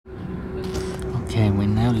Okay, we're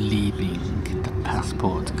now leaving the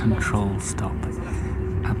passport control stop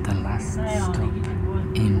at the last stop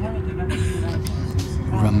in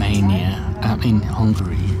in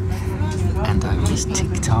Hungary, and I was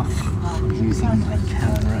ticked off for using my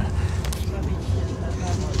camera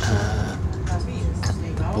at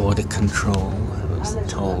the border control. I was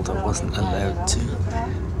told I wasn't allowed to,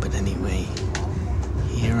 but anyway,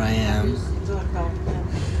 here I am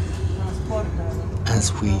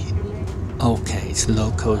okay, it's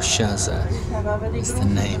Lőkösháza is the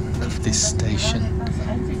name of this station.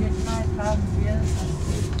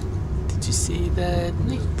 Did you see that?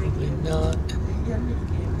 Probably not.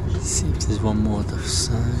 Let's see if there's one more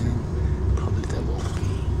sign. Probably there won't be.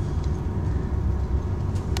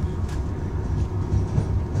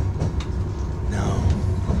 No.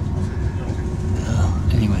 Oh,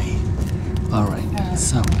 anyway. Alright,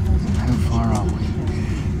 so how far are we?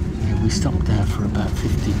 We stopped there for about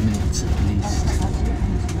 15 minutes at least.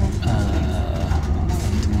 I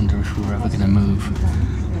wonder if we were ever going to move.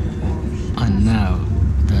 And now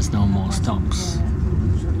there's no more stops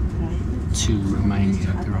to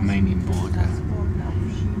Romania, the Romanian border.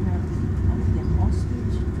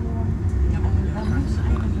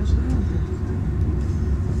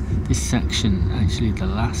 This section, actually the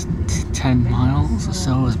last 10 miles or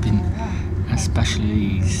so, has been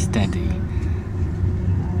especially steady.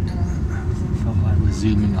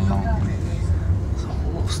 Zooming along. So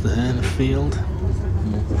what's there in the field?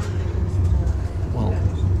 Well,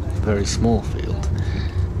 very small field.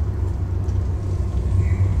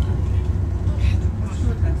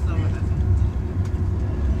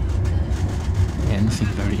 Yeah, nothing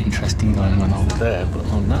very interesting going on over there, but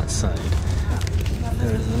on that side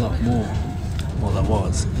there is a lot more. Well, there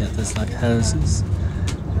was. Yeah, there's like houses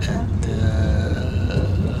and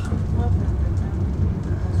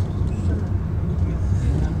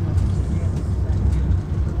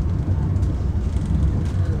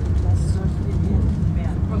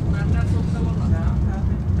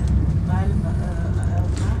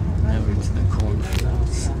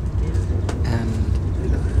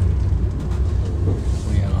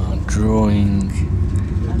drawing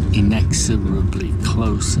inexorably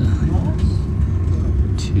closer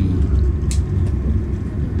to